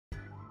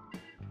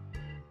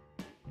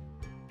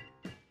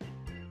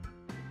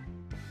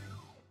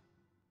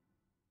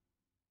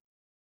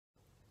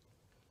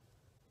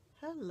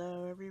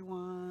Hello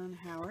everyone,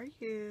 how are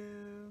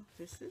you?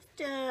 This is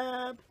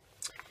Deb.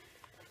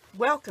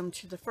 Welcome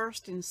to the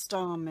first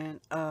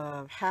installment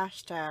of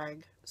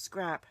hashtag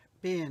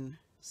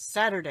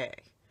ScrapBinSaturday.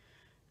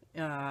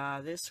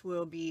 This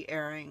will be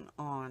airing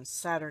on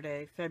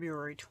Saturday,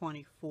 February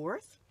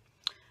 24th.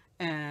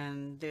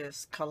 And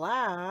this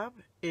collab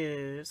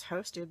is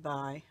hosted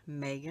by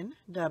Megan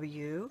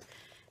W.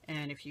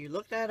 And if you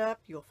look that up,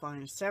 you'll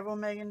find several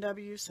Megan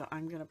W. So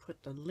I'm going to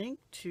put the link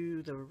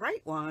to the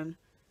right one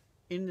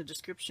in the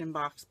description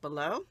box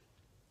below,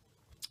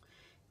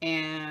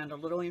 and a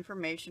little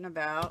information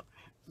about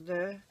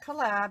the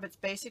collab. It's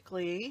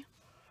basically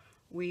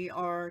we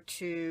are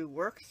to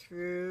work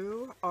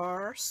through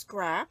our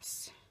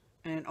scraps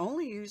and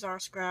only use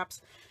our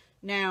scraps.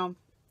 Now,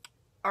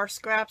 our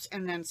scraps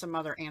and then some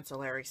other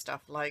ancillary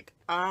stuff, like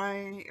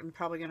I am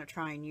probably going to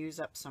try and use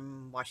up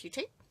some washi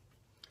tape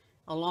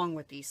along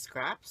with these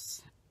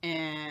scraps,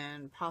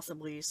 and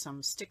possibly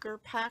some sticker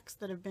packs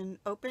that have been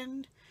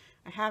opened.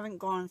 I haven't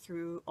gone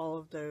through all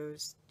of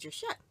those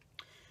just yet.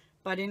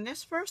 But in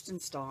this first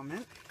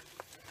installment,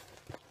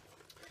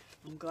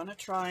 I'm going to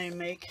try and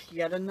make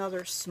yet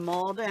another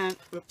small dent.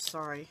 Oops,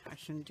 sorry, I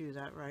shouldn't do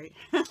that, right?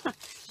 I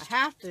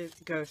have to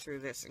go through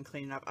this and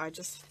clean it up.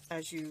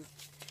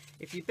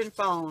 If you've been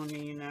following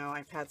me, you know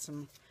I've had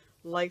some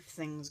life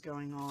things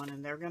going on,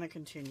 and they're going to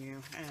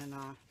continue, and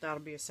that'll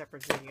be a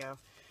separate video.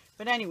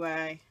 But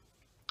anyway,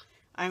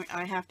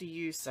 I have to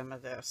use some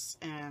of this,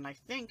 and I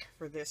think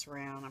for this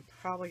round I'm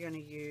probably going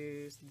to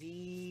use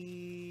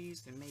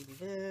these and maybe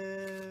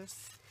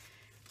this.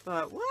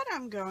 But what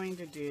I'm going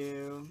to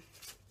do,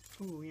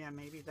 ooh yeah,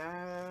 maybe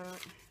that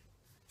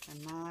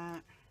and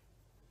that,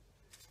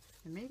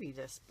 and maybe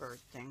this bird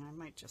thing. I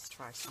might just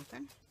try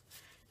something.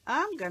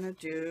 I'm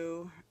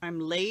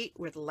late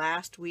with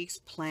last week's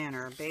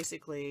planner.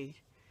 Basically,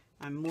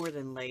 I'm more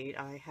than late.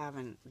 I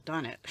haven't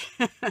done it.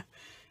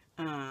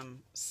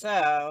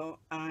 So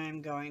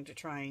I'm going to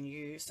try and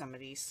use some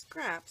of these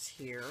scraps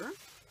here.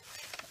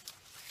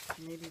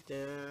 Maybe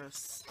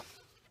this.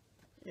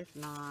 If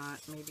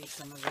not, maybe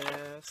some of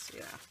this.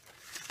 Yeah.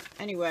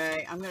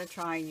 Anyway, I'm going to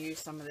try and use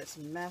some of this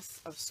mess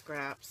of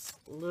scraps,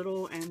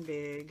 little and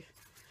big,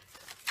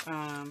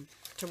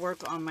 to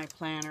work on my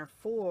planner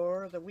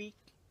for the week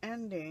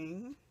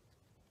ending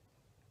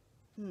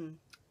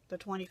the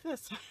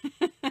 25th.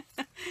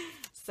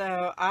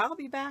 So I'll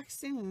be back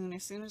soon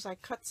as I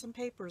cut some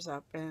papers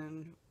up,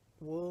 and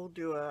we'll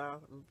do a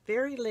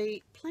very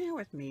late plan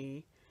with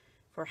me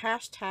for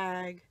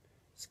hashtag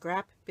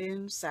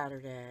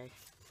ScrapBinSaturday.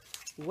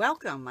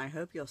 Welcome. I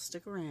hope you'll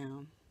stick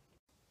around.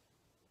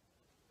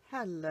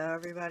 Hello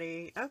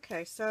everybody.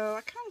 Okay, so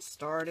I kind of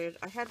started.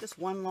 I had this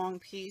one long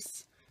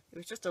piece. It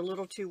was just a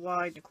little too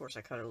wide. And of course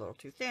I cut it a little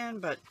too thin,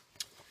 but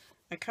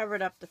I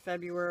covered up the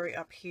February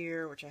up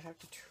here, which I have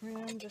to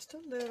trim just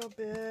a little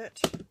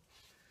bit.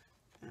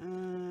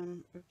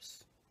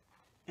 Oops.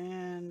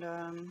 And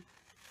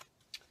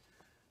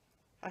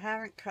I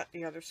haven't cut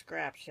the other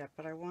scraps yet,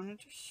 but I wanted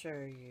to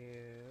show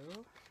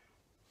you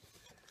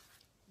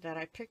that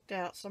I picked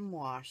out some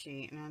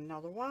washi. And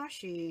now the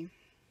washi,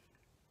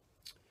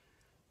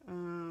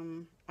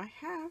 I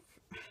have,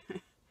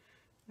 let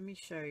me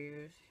show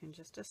you in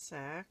just a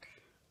sec.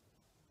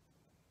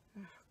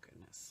 Oh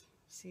goodness.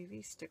 See,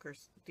 these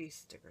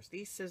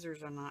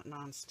scissors are not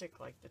non-stick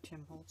like the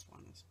Tim Holtz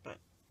ones, but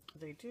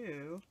they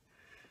do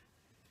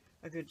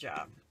a good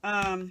job.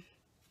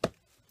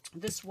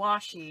 This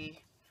washi,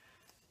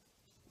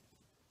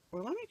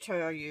 well, let me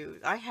tell you,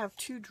 I have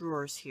two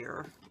drawers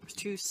here. There's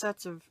two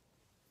sets of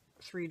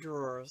 3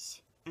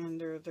 drawers,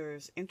 and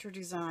there's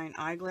Interdesign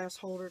eyeglass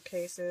holder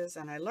cases,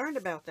 and I learned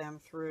about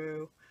them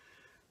through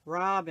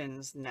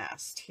Robin's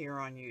Nest here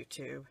on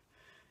YouTube,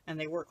 and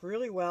they work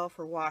really well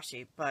for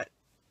washi. But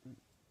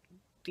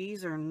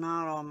these are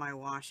not all my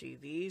washi.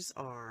 These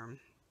are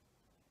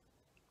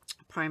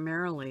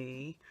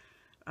primarily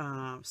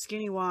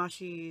skinny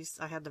washies.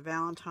 I had the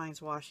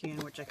Valentine's washi in,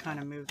 which I kind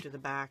of moved to the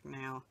back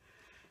now.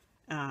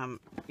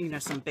 You know,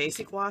 some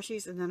basic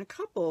washies, and then a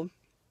couple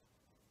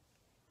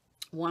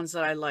ones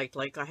that I liked.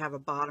 Like I have a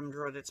bottom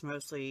drawer that's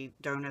mostly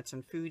donuts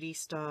and foodie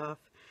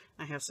stuff.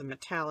 I have some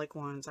metallic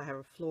ones. I have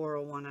a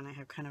floral one, and I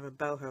have kind of a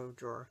boho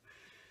drawer.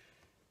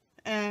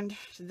 And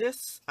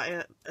this,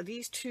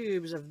 these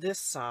tubes of this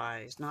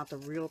size, not the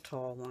real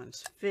tall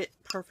ones, fit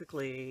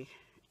perfectly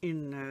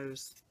in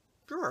those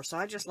drawers. So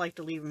I just like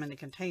to leave them in the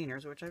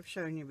containers, which I've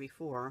shown you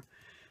before.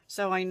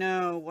 So I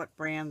know what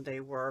brand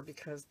they were,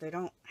 because they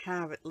don't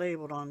have it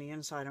labeled on the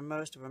inside of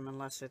most of them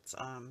unless it's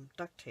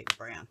duct tape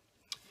brand.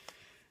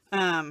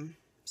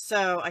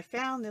 So I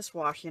found this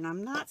washi, and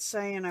I'm not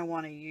saying I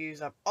want to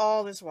use up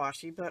all this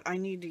washi, but I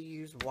need to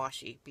use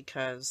washi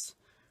because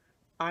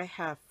I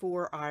have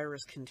 4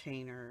 iris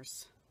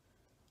containers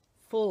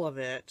full of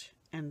it,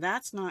 and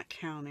that's not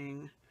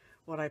counting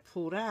what I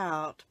pulled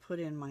out to put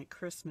in my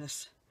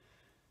Christmas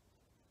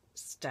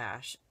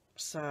stash.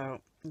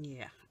 So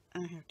yeah,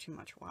 I have too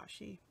much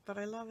washi, but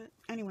I love it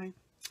anyway.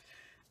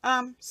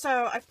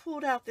 So I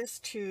pulled out this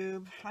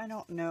tube. I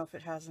don't know if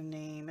it has a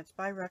name. It's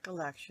by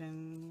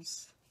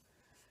Recollections.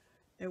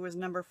 It was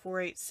number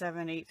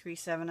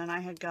 487837, and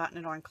I had gotten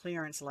it on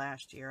clearance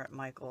last year at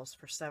Michael's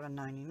for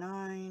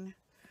 $7.99.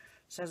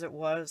 Says it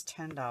was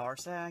 $10.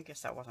 So I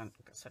guess that wasn't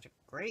such a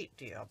great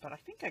deal, but I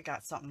think I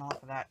got something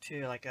off of that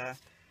too, like a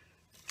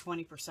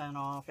 20%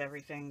 off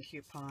everything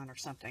coupon or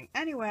something.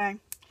 Anyway,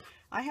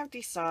 I have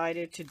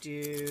decided to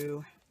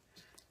do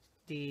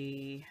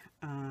the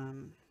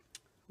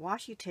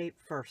washi tape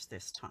first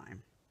this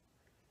time.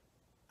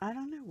 I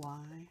don't know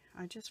why.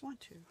 I just want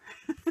to.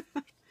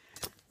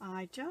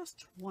 I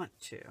just want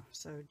to.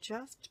 So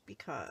just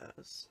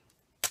because.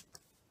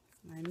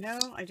 I know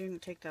I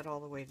didn't take that all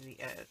the way to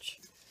the edge.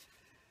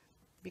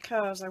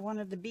 Because I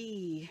wanted the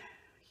B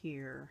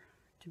here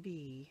to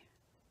be.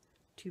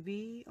 To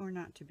be or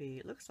not to be.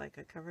 It looks like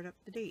I covered up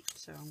the date.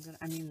 So the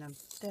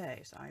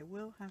day. So I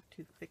will have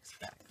to fix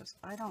that. Because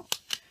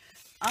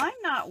I'm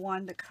not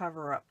one to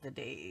cover up the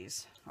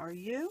days. Are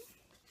you?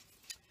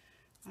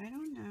 I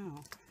don't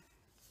know.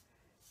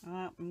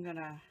 I'm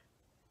gonna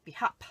be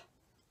hop.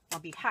 I'll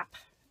be hap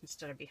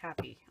instead of be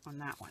happy on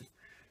that one.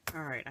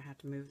 Alright, I have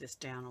to move this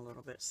down a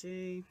little bit.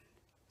 See?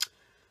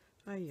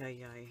 Ay,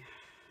 ay, ay.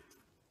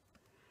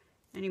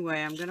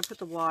 Anyway, I'm going to put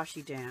the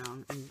washi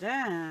down. And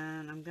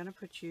then I'm going to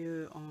put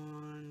you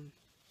on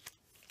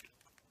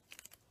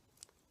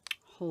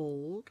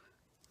hold.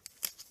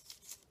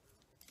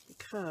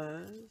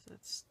 Because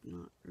that's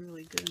not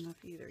really good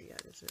enough either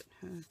yet, is it?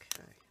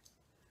 Okay.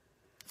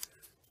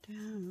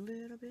 Down a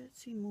little bit,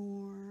 see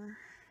more.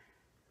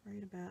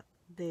 Right about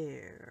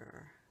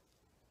there.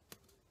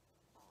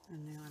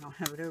 And now I don't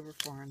have it over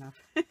far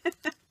enough.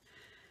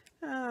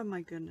 Oh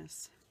my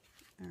goodness.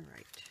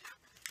 Alright.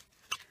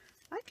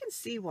 I can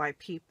see why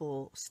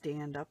people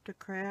stand up to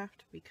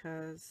craft,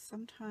 because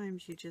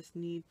sometimes you just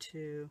need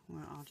to,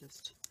 well, I'll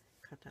just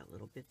cut that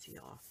little bitsy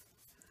off.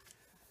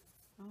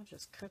 I'll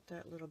just cut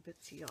that little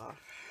bitsy off.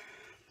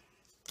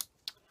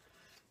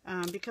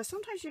 Because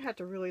sometimes you have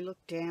to really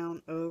look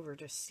down over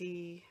to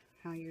see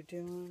how you're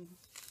doing.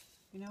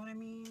 You know what I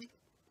mean?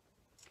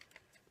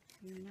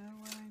 You know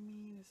what I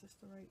mean? Is this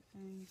the right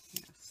thing?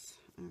 Yes.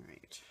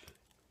 Alright.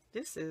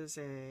 This is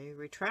a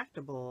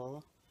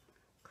retractable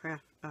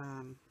craft,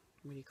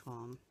 what do you call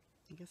them?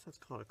 I guess that's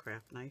called a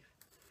craft knife.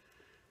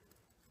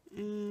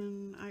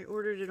 And I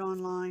ordered it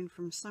online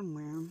from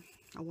somewhere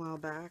a while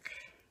back.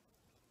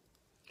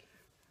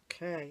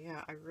 Okay,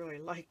 yeah, I really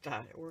like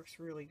that. It works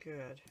really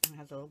good. And it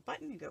has a little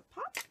button. You go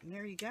pop, and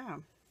there you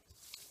go.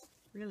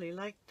 Really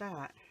like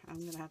that. I'm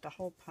going to have to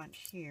hole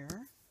punch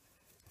here.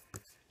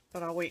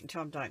 But I'll wait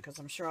until I'm done, because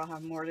I'm sure I'll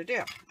have more to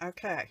do.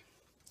 Okay.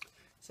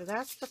 So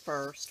that's the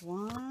first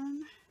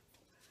one.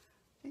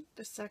 I think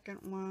the second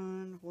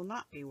one will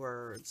not be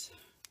words.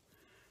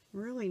 I'm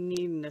really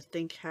needing to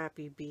think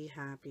happy, be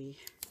happy.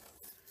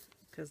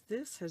 Because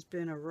this has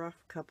been a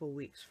rough couple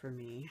weeks for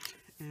me.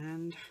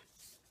 And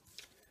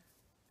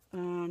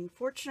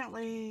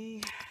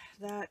unfortunately,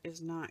 that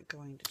is not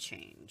going to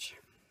change.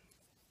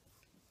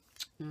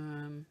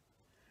 I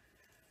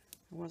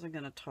wasn't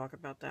going to talk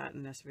about that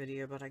in this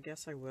video, but I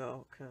guess I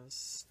will,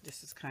 because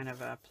this is kind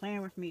of a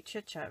playing with me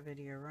chit-chat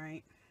video,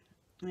 right?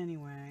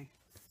 Anyway.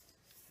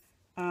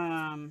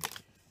 My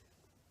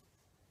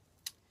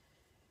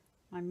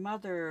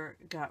mother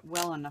got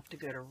well enough to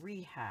go to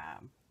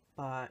rehab,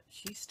 but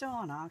she's still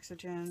on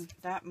oxygen.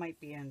 That might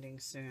be ending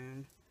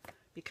soon,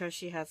 because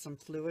she had some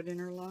fluid in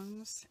her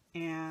lungs.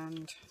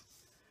 And,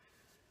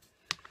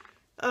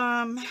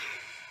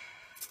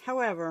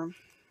 however,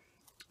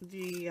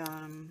 the,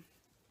 oh,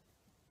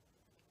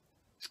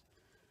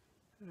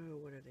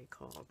 what are they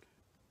called?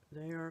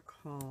 They are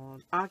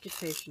called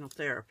occupational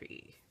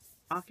therapy.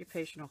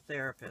 Occupational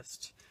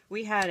therapist.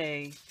 We had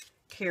a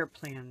care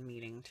plan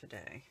meeting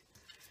today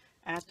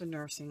at the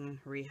nursing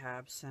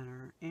rehab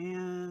center,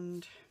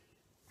 and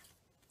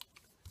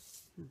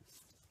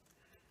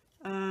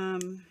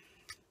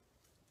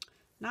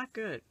not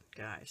good,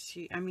 guys.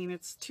 I mean,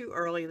 it's too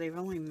early. They've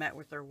only met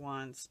with her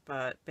once,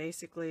 but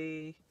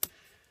basically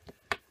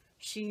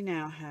she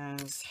now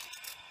has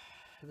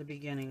the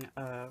beginning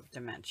of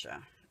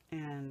dementia.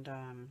 And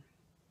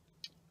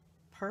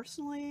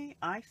personally,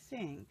 I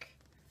think,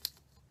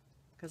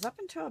 because up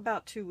until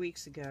about 2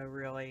 weeks ago,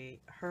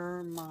 really,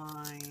 her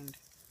mind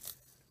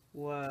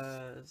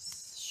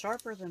was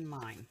sharper than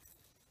mine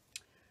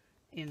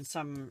in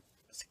some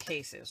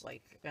cases,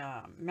 like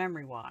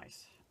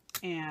memory-wise.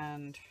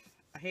 And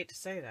I hate to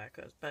say that,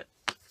 but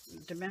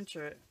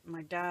dementia,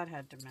 my dad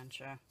had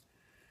dementia.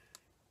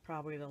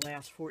 Probably the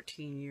last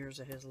 14 years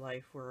of his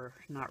life were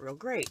not real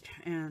great.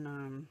 And,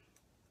 I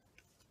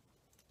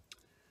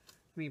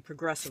mean,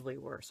 progressively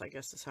worse, I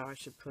guess is how I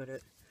should put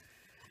it.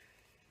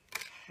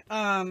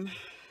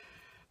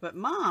 But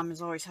Mom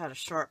has always had a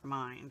sharp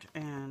mind,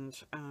 and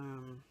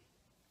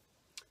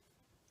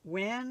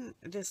when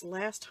this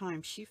last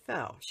time she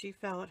fell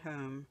at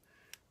home,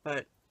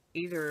 but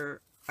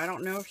either, I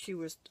don't know if she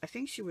was, I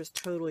think she was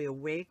totally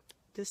awake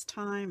this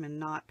time and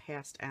not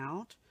passed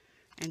out,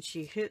 and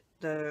she had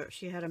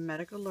a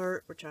medical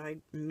alert, which I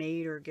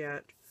made her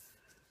get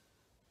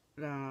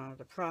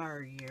the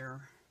prior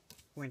year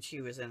when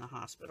she was in the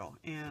hospital.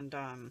 And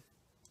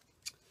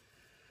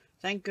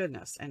Thank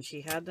goodness. And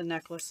she had the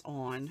necklace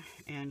on,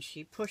 and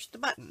she pushed the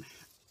button.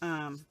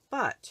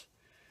 But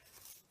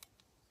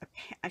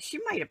she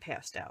might have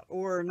passed out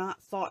or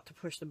not thought to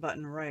push the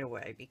button right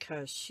away,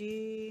 because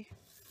she,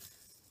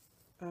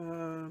 I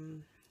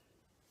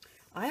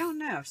don't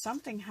know,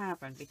 something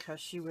happened because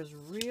she was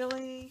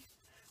really,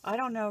 I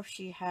don't know if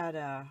she had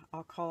a,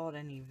 I'll call it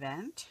an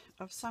event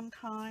of some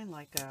kind,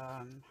 like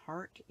a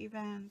heart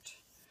event.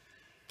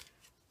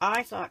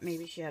 I thought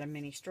maybe she had a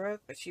mini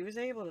stroke, but she was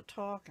able to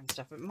talk and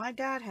stuff. But my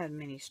dad had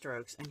mini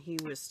strokes, and he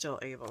was still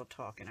able to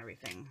talk and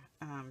everything.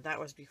 That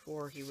was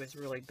before he was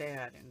really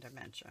bad in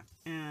dementia.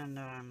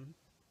 And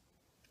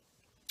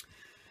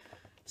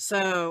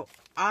so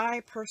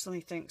I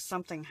personally think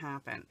something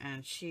happened,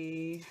 and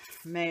she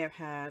may have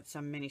had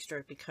some mini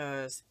stroke,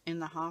 because in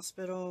the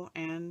hospital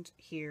and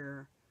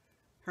here,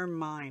 her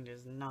mind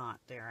is not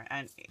there.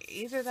 And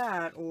either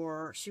that,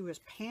 or she was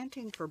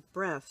panting for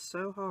breath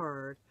so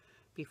hard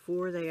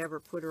before they ever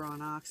put her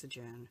on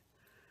oxygen,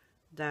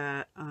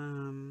 that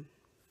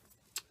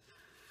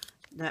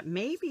that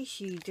maybe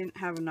she didn't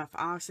have enough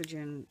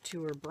oxygen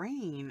to her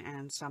brain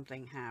and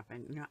something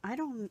happened. You know, I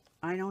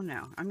don't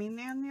know. I mean,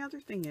 and the other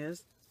thing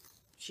is,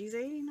 she's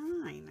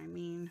 89. I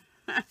mean,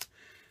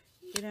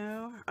 you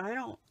know, I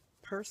don't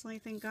personally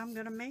think I'm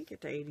gonna make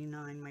it to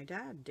 89. My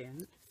dad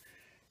didn't.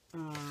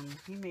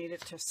 He made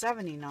it to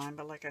 79,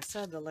 but like I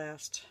said, the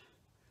last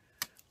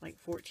like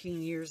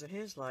 14 years of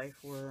his life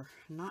were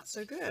not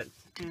so good.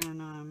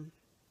 And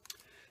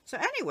so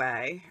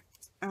anyway,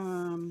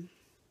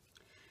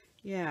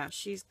 yeah,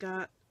 she's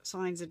got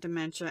signs of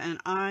dementia, and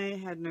I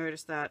had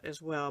noticed that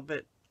as well,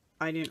 but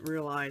I didn't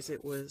realize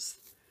it was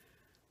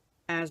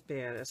as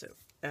bad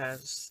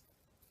as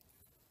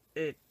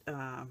it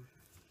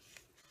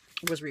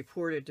was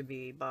reported to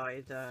be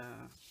by the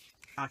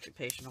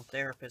occupational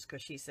therapist,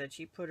 because she said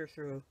she put her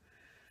through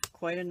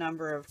quite a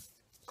number of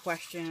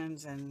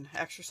questions and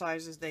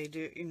exercises they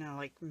do, you know,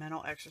 like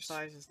mental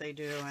exercises they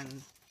do,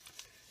 and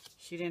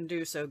she didn't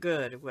do so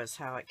good, was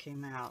how it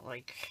came out.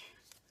 Like,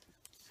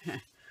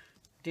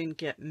 didn't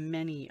get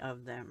many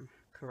of them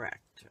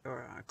correct,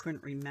 or I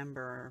couldn't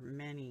remember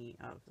many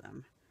of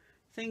them.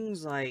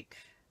 Things like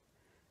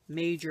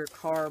major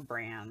car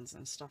brands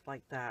and stuff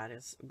like that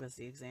was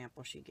the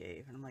example she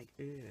gave, and I'm like,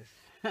 ew.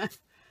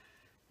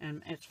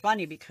 And it's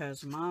funny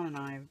because Mom and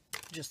I have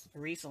just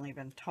recently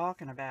been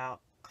talking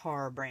about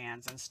car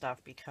brands and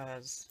stuff,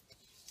 because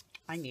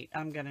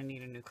I'm gonna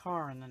need a new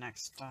car in the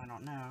next, I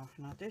don't know,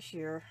 not this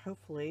year,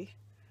 hopefully,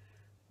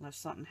 unless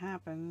something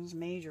happens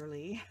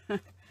majorly.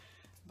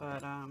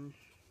 But oh,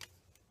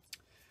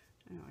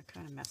 I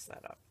kind of messed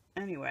that up.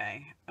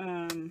 Anyway,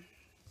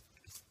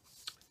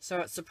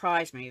 so it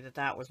surprised me that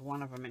that was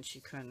one of them, and she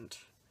couldn't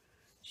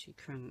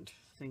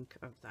think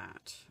of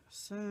that.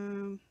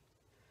 So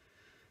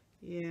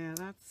yeah,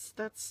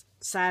 that's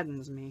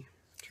saddens me,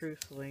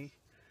 truthfully.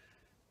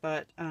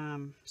 But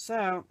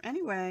so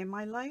anyway,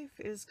 my life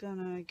is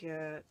gonna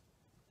get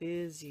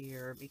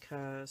busier,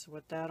 because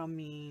what that'll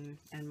mean,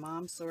 and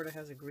Mom sort of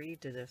has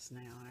agreed to this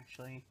now,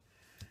 actually,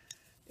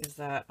 is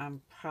that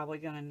I'm probably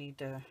gonna need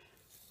to,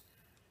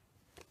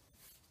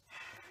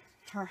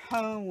 her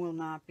home will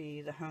not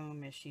be the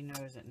home as she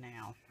knows it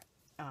now,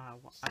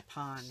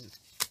 upon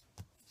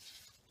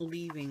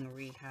leaving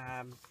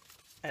rehab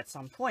at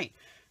some point.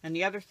 And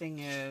the other thing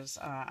is,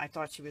 I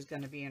thought she was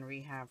going to be in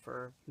rehab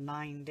for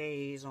 9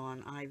 days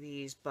on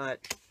IVs,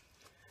 but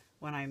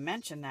when I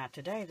mentioned that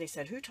today, they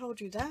said, "Who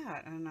told you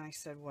that?" And I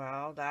said,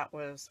 well, that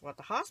was what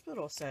the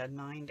hospital said,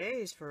 9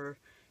 days for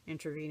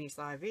intravenous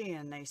IV.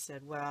 And they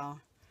said, well,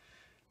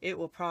 it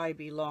will probably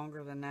be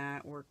longer than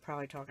that. We're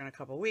probably talking a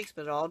couple of weeks,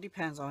 but it all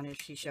depends on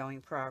if she's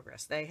showing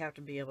progress. They have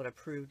to be able to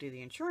prove to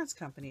the insurance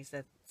companies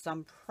that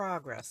some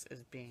progress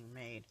is being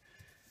made.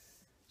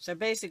 So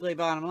basically,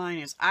 bottom line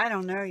is, I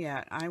don't know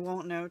yet. I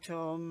won't know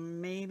till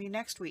maybe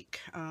next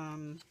week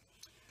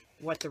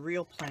what the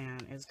real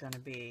plan is going to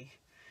be.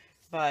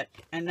 But,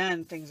 and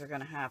then things are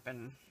going to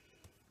happen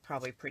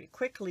probably pretty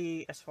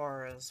quickly as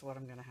far as what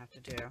I'm going to have to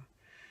do.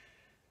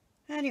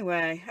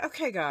 Anyway,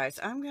 okay guys,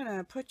 I'm going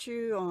to put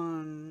you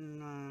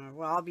on,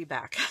 well, I'll be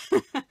back.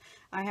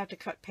 I have to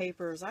cut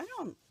papers. I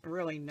don't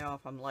really know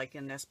if I'm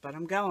liking this, but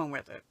I'm going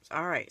with it.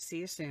 Alright, see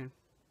you soon.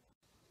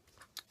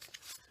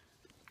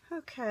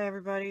 Okay,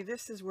 everybody,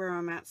 this is where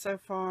I'm at so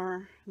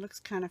far.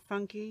 Looks kind of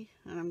funky,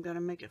 and I'm going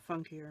to make it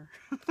funkier.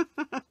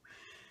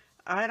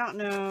 I don't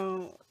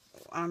know.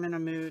 I'm in a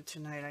mood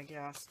tonight, I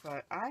guess,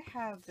 but I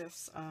have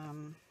this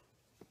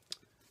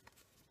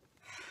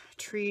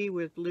tree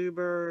with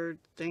bluebird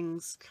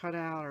things cut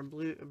out, or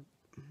blue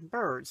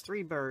birds,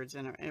 3 birds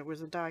in it. It was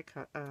a die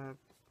cut,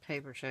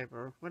 paper shape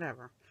or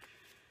whatever,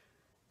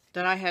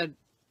 that I had,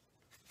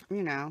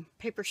 you know,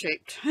 paper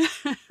shaped.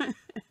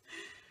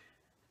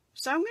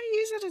 So I'm going to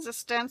use it as a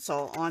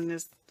stencil on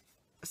this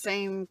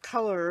same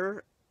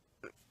color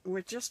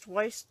with just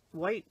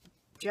white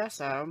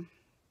gesso.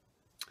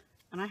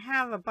 And I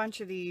have a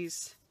bunch of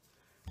these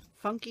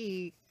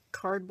funky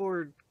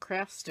cardboard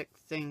craft stick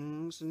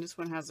things, and this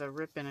one has a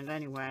rip in it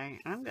anyway.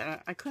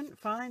 I couldn't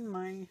find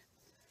my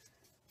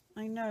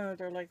I know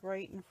they're like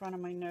right in front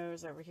of my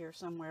nose over here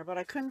somewhere, but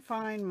I couldn't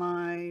find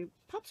my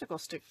popsicle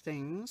stick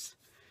things.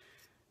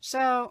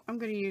 So I'm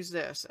going to use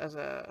this as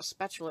a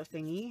spatula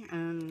thingy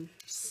and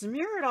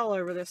smear it all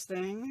over this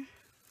thing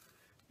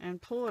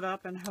and pull it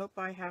up and hope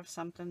I have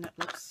something that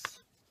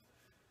looks,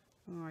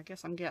 oh, I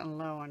guess I'm getting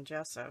low on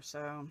gesso,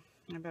 so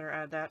I better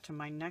add that to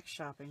my next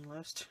shopping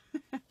list.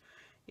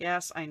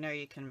 Yes, I know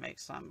you can make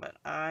some, but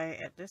I,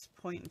 at this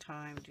point in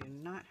time, do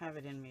not have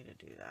it in me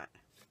to do that.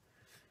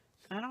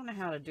 I don't know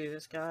how to do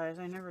this, guys.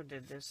 I never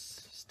did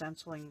this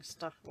stenciling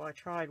stuff. Well, I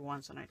tried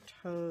once and I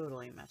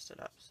totally messed it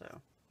up,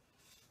 so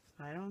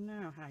I don't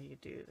know how you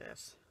do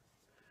this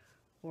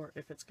or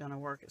if it's going to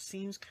work. It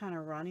seems kind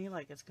of runny,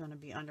 like it's going to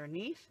be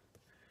underneath,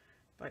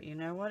 but you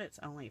know what? It's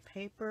only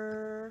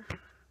paper.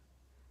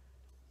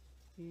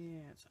 Yeah,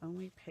 it's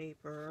only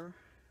paper.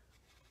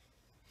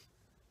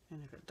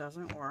 And if it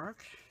doesn't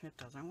work, it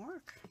doesn't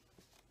work.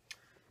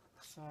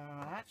 So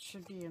that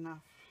should be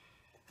enough.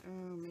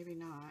 Oh, maybe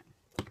not.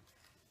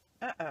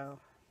 Uh-oh.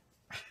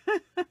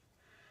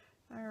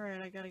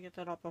 Alright, I gotta get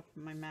that up off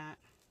my mat.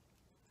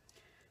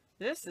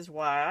 This is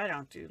why I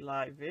don't do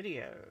live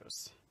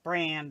videos,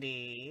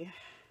 Brandy.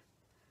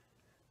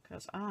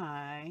 Because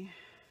I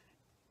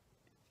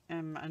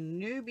am a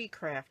newbie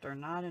crafter,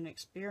 not an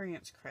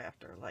experienced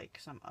crafter like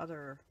some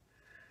other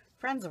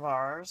friends of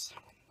ours.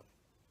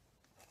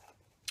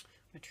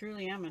 I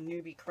truly am a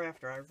newbie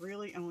crafter. I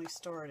really only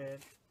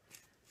started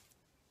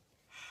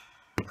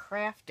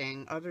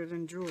crafting other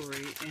than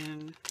jewelry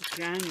in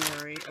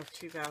January of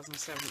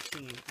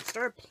 2017. I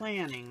started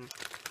planning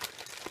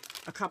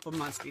a couple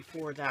months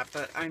before that,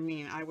 but I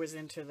mean, I was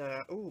into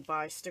the,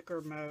 buy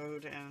sticker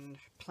mode and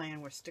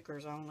plan with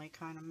stickers only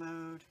kind of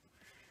mode.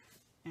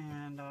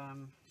 And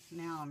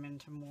now I'm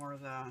into more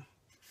of the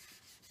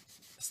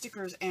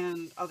stickers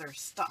and other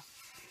stuff.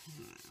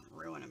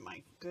 Ruining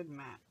my good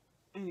mat.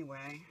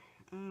 Anyway,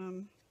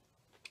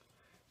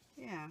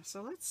 yeah,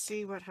 so let's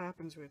see what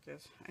happens with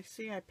this. I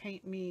see I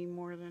paint me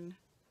more than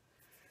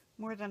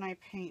I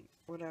paint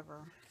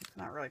whatever. It's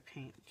not really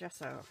paint,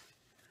 gesso.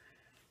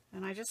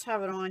 And I just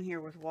have it on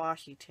here with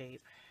washi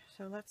tape.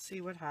 So let's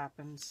see what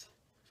happens.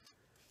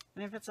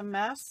 And if it's a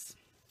mess,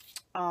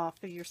 I'll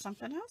figure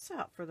something else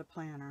out for the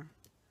planner.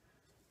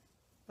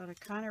 But I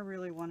kind of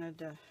really wanted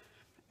to...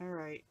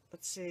 Alright,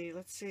 let's see.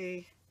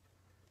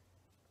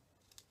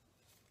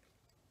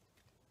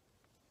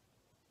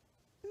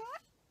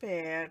 Not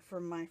bad for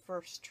my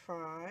first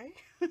try.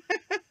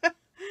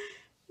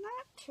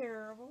 Not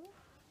terrible.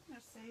 I'm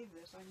going to save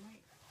this. I might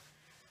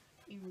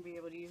even be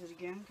able to use it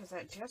again because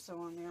that gesso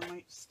on there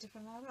might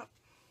stiffen that up.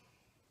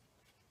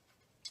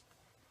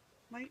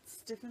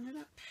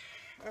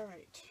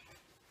 Alright.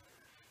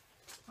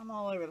 I'm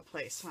all over the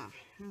place, huh?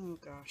 Oh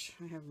gosh,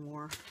 I have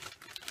more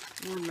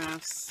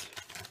mess.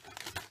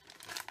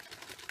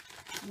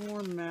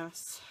 More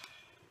mess.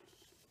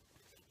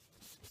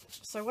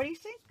 So what do you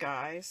think,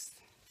 guys?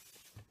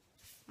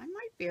 I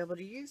might be able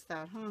to use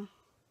that, huh?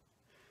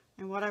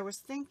 And what I was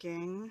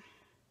thinking...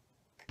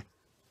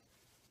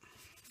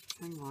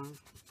 Hang on.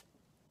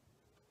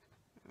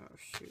 Oh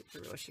shoot, I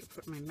really should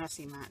put my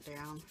messy mat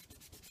down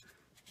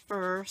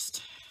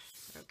first.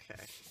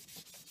 Okay.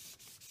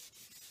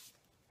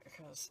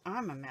 Because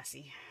I'm a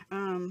messy.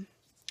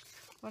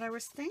 What I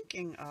was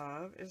thinking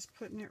of is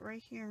putting it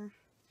right here.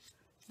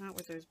 Not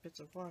with those bits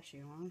of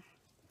washi on.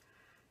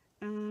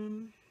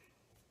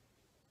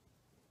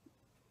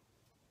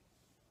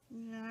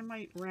 Yeah, I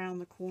might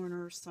round the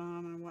corners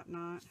some and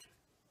whatnot.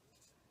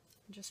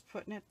 Just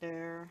putting it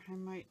there. I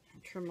might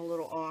trim a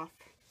little off.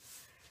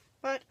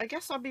 But I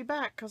guess I'll be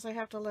back because I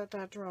have to let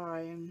that dry.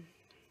 And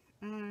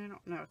I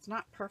don't know. It's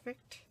not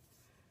perfect.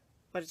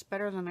 But it's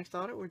better than I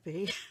thought it would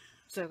be.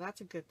 So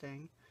that's a good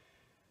thing.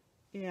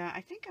 Yeah,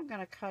 I think I'm going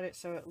to cut it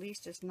so at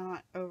least it's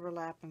not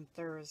overlapping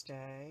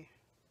Thursday.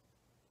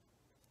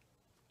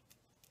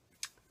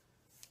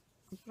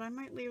 But I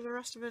might leave the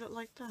rest of it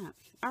like that.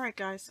 Alright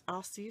guys,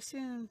 I'll see you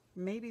soon.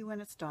 Maybe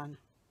when it's done.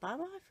 Bye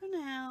bye for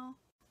now.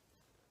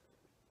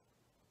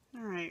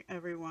 Alright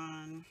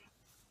everyone.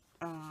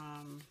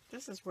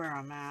 This is where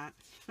I'm at.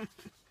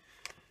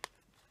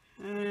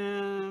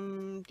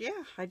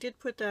 Yeah, I did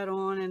put that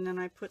on and then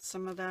I put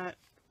some of that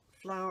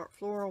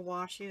floral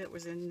washi that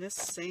was in this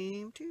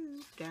same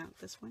tube, down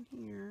this one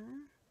here.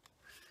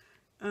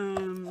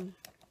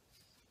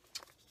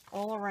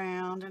 All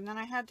around, and then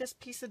I had this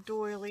piece of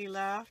doily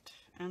left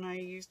and I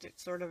used it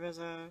sort of as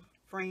a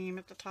frame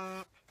at the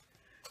top,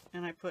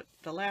 and I put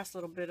the last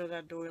little bit of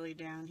that doily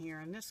down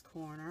here in this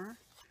corner,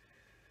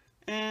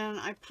 and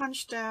I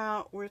punched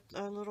out with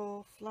a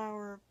little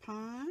flower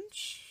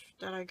punch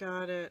that I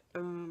got at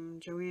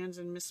Joann's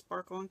and Miss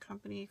Sparkle and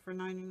Company for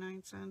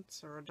 99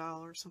 cents or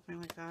 $1, something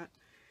like that,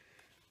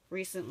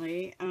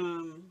 recently.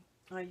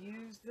 I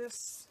used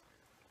this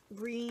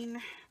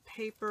green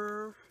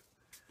paper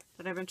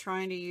that I've been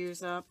trying to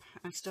use up.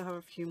 I still have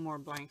a few more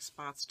blank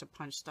spots to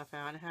punch stuff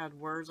out. It had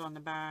words on the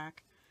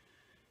back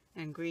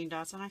and green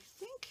dots, and I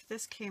think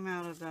this came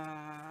out of the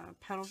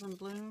Petals and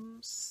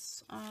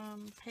Blooms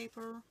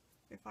paper,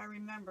 if I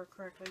remember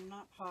correctly. I'm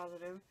not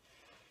positive.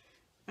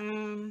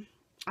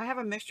 I have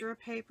a mixture of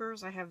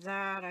papers. I have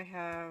that. I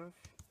have,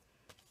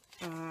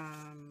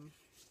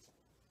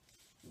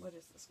 what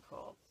is this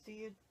called?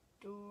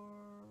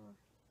 Theodore,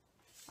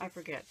 I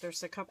forget.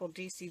 There's a couple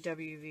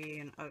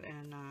DCWV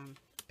and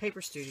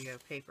Paper Studio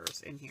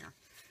papers in here.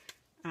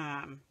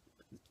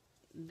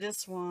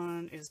 This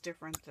one is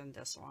different than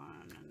this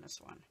one and this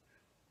one.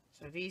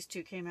 So these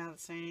two came out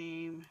the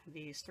same.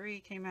 These three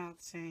came out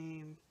the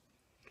same.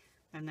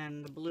 And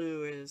then the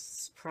blue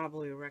is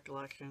probably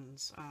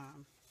Recollections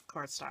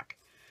cardstock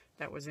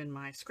that was in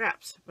my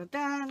scraps. But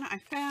then I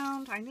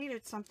found I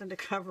needed something to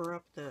cover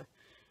up the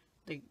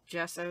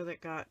gesso that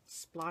got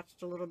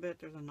splotched a little bit.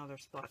 There's another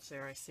splotch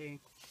there, I see.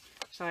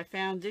 So I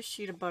found this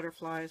sheet of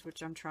butterflies,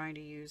 which I'm trying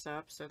to use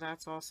up. So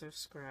that's also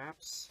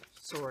scraps,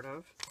 sort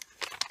of.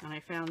 And I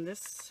found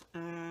this.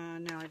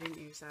 No, I didn't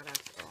use that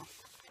after all.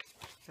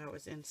 That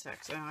was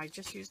insects. I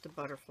just used the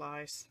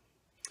butterflies.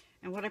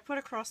 And what I put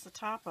across the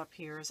top up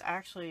here is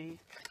actually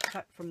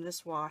cut from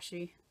this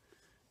washi.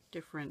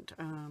 Different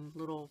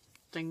little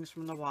things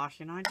from the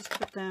washi. And I just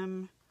put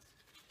them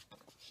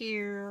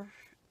here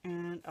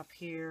and up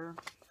here.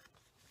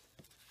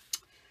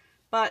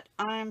 But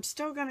I'm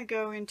still going to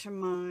go into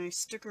my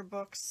sticker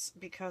books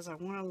because I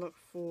want to look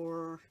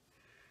for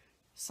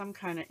some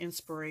kind of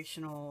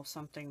inspirational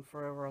something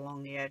for over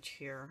along the edge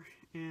here.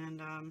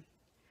 And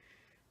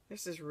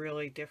this is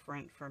really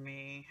different for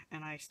me.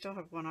 And I still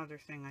have one other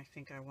thing I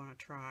think I want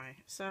to try.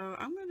 So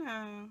I'm going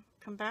to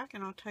come back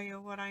and I'll tell you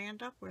what I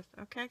end up with.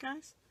 Okay,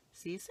 guys?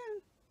 See you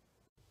soon.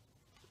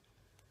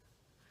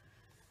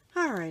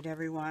 Alright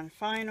everyone,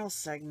 final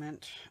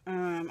segment.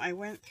 I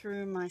went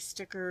through my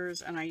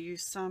stickers and I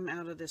used some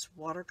out of this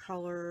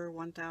watercolor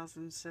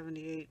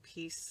 1078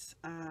 piece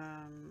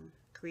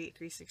Create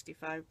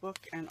 365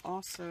 book, and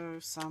also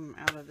some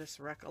out of this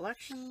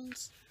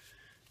Recollections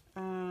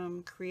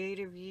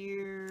Creative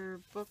Year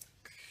book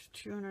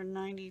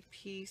 290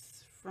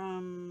 piece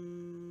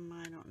from,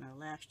 I don't know,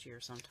 last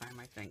year sometime,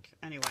 I think.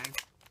 Anyway,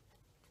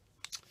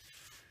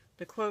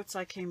 the quotes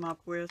I came up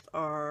with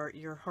are,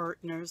 "Your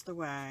heart knows the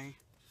way."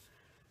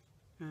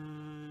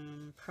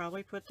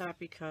 Probably put that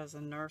because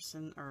a nurse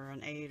or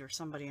an aide or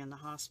somebody in the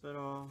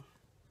hospital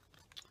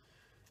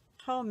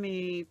told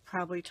me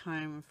probably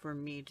time for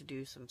me to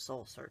do some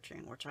soul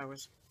searching, which I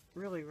was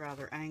really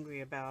rather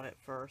angry about at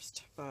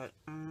first, but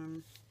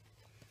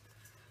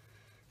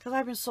because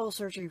I've been soul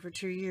searching for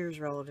 2 years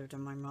relative to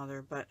my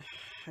mother, but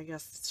I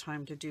guess it's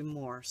time to do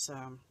more.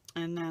 So,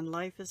 and then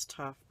life is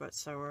tough, but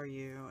so are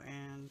you,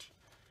 and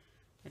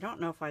I don't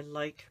know if I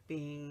like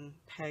being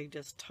pegged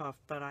as tough,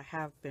 but I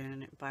have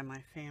been by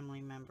my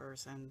family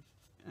members, and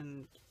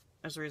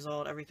as a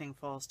result, everything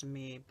falls to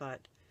me,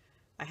 but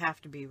I have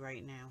to be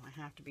right now. I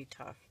have to be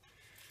tough.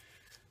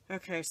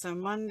 Okay, so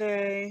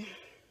Monday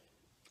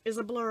is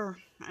a blur.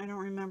 I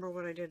don't remember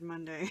what I did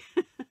Monday.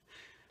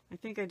 I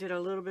think I did a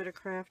little bit of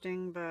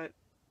crafting, but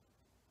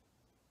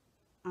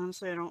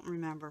honestly, I don't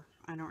remember.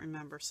 I don't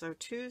remember. So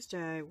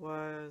Tuesday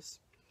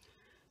was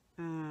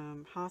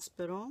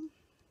hospital.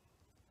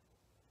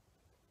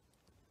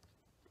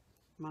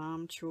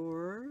 Mom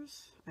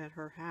chores at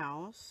her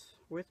house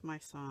with my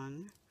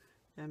son,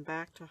 then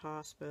back to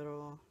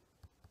hospital,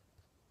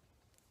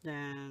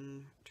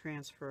 then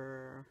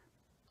transfer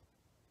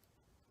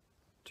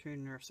to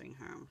nursing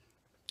home.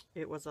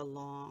 It was a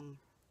long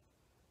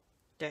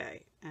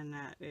day, and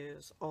that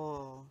is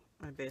all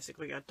I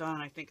basically got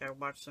done. I think I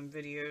watched some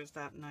videos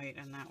that night,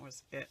 and that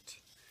was it.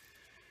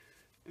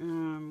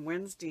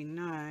 Wednesday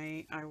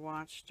night, I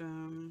watched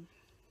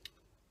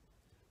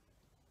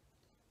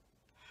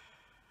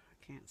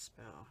can't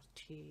spell,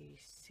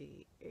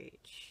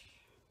 T-C-H,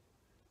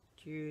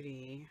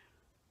 Judy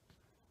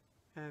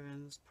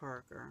Evans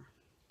Parker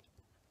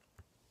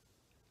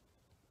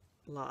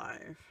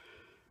live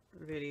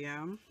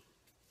video.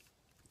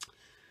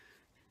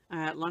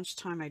 At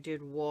lunchtime I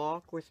did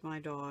walk with my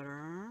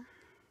daughter.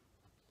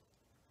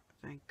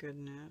 Thank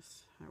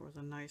goodness. That was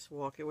a nice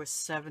walk. It was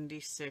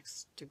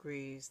 76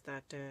 degrees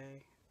that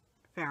day,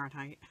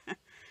 Fahrenheit. It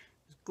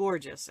was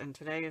gorgeous, and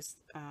today is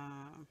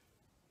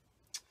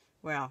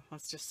well,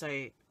 let's just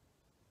say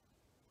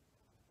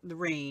the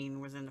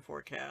rain was in the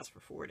forecast for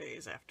 4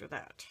 days after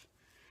that.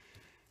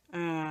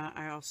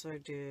 I also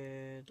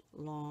did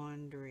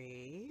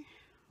laundry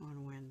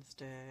on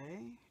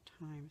Wednesday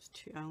times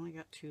 2. I only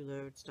got 2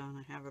 loads done.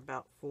 I have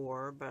about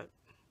 4, but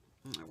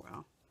oh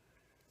well.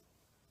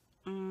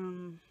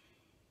 I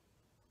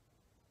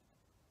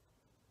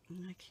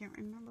can't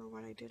remember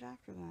what I did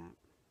after that.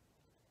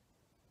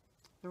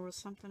 There was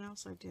something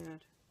else I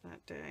did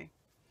that day.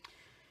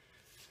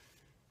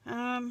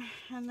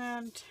 And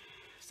then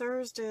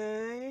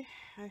Thursday,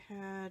 I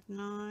had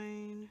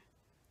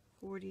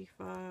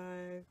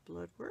 9:45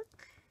 blood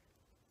work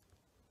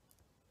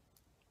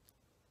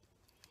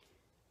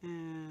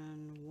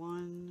and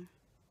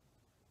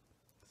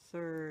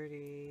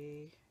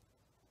 1:30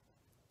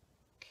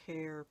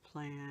 care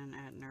plan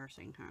at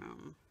nursing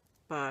home.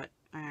 But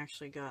I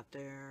actually got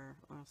there,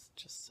 let's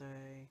just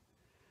say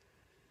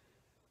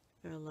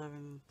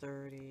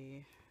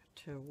 11:30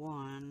 to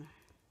 1.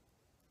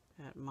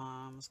 at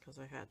Mom's because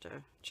I had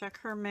to check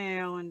her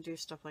mail and do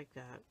stuff like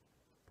that.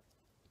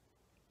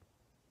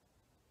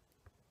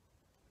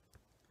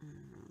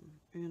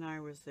 And I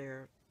was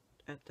there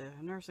at the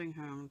nursing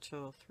home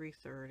till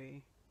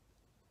 3:30.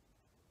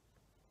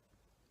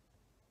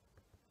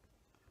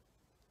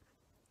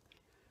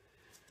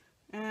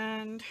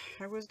 And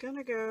I was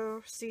gonna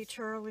go see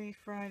Charlie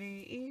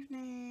Friday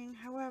evening.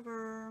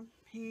 However,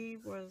 he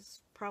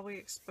was probably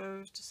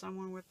exposed to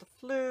someone with the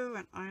flu,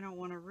 and I don't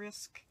want to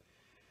risk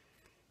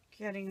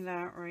getting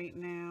that right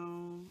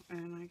now.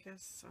 And I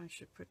guess I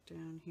should put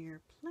down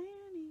here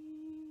planning.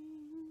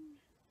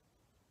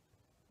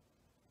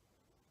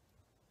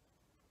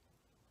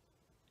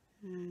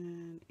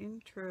 An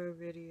intro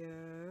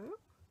video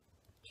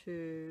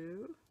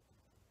to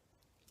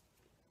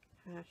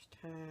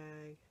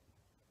hashtag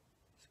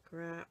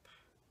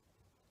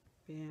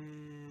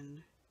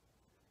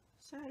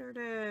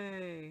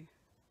ScrapBinSaturday.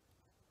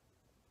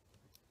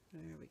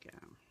 There we go.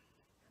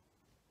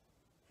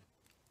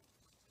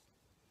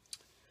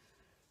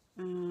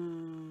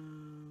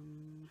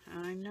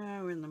 I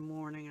know in the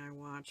morning I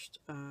watched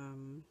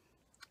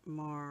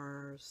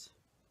Mars,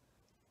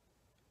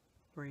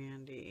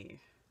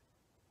 Brandy,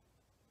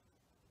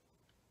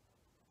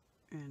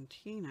 and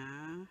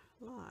Tina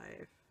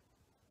live.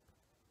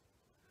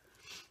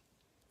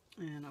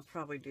 And I'll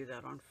probably do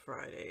that on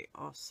Friday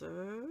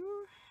also.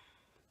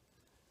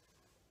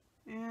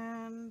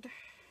 And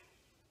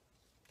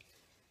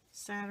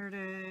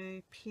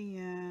Saturday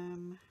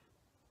PM,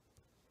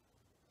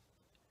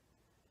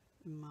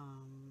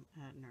 Mom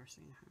at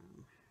nursing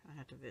home. I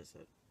had to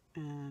visit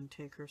and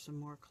take her some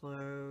more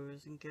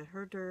clothes and get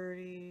her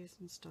dirties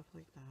and stuff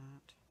like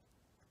that.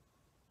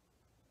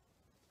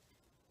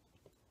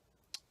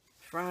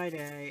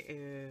 Friday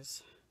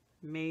is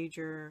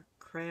major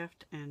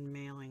craft and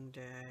mailing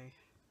day.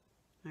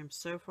 I'm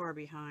so far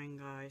behind,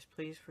 guys.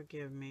 Please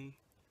forgive me.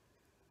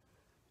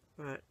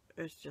 But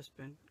it's just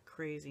been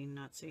crazy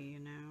nutsy, you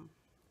know.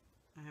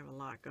 I have a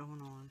lot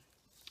going on,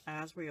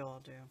 as we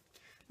all do.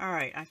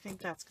 Alright, I think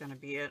that's going to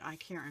be it. I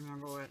can't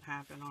remember what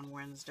happened on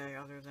Wednesday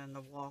other than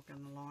the walk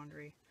and the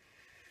laundry.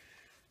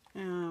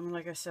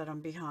 Like I said, I'm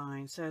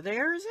behind. So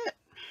there's it.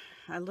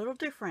 A little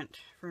different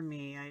for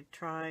me. I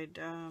tried,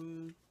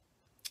 you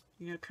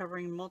know,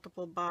 covering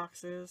multiple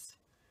boxes.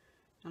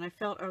 And I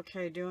felt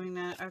okay doing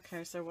that.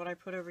 Okay, so what I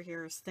put over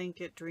here is think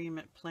it, dream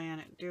it, plan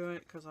it, do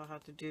it. Because I'll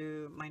have to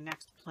do my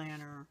next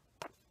planner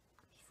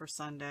for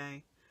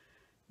Sunday.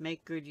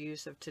 Make good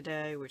use of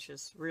today, which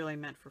is really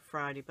meant for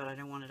Friday, but I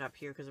didn't want it up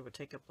here because it would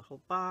take up the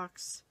whole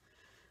box.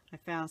 I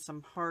found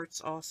some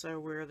hearts also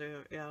where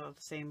the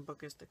same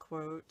book as the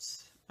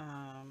quotes.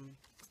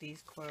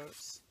 These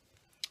quotes.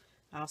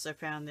 I also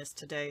found this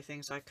today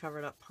thing, so I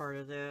covered up part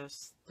of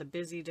this. The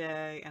busy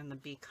day and the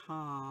be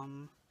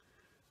calm,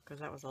 because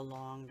that was a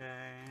long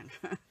day. And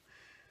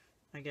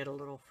I get a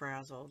little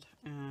frazzled.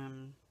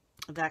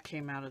 That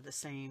came out of the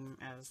same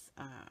as...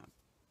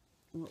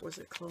 what was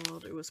it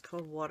called? It was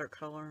called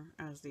Watercolor,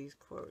 as these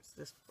quotes.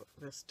 This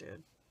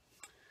did.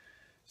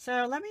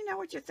 So let me know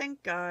what you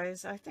think,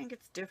 guys. I think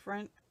it's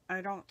different. I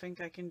don't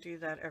think I can do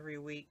that every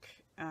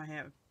week. I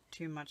have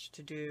too much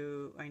to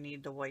do. I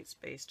need the white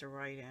space to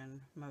write in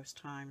most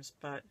times,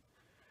 but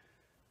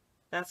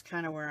that's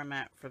kind of where I'm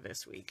at for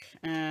this week.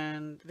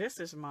 And this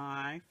is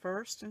my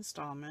first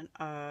installment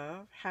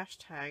of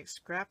hashtag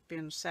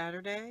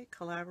ScrapBinSaturday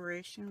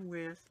collaboration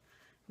with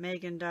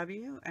Megan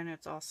W, and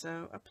it's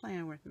also a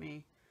plan with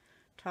me.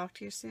 Talk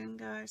to you soon,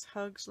 guys.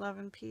 Hugs, love,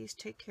 and peace.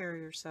 Take care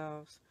of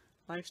yourselves.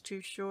 Life's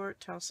too short.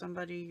 Tell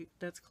somebody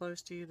that's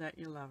close to you that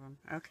you love them.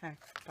 Okay,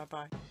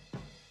 bye-bye.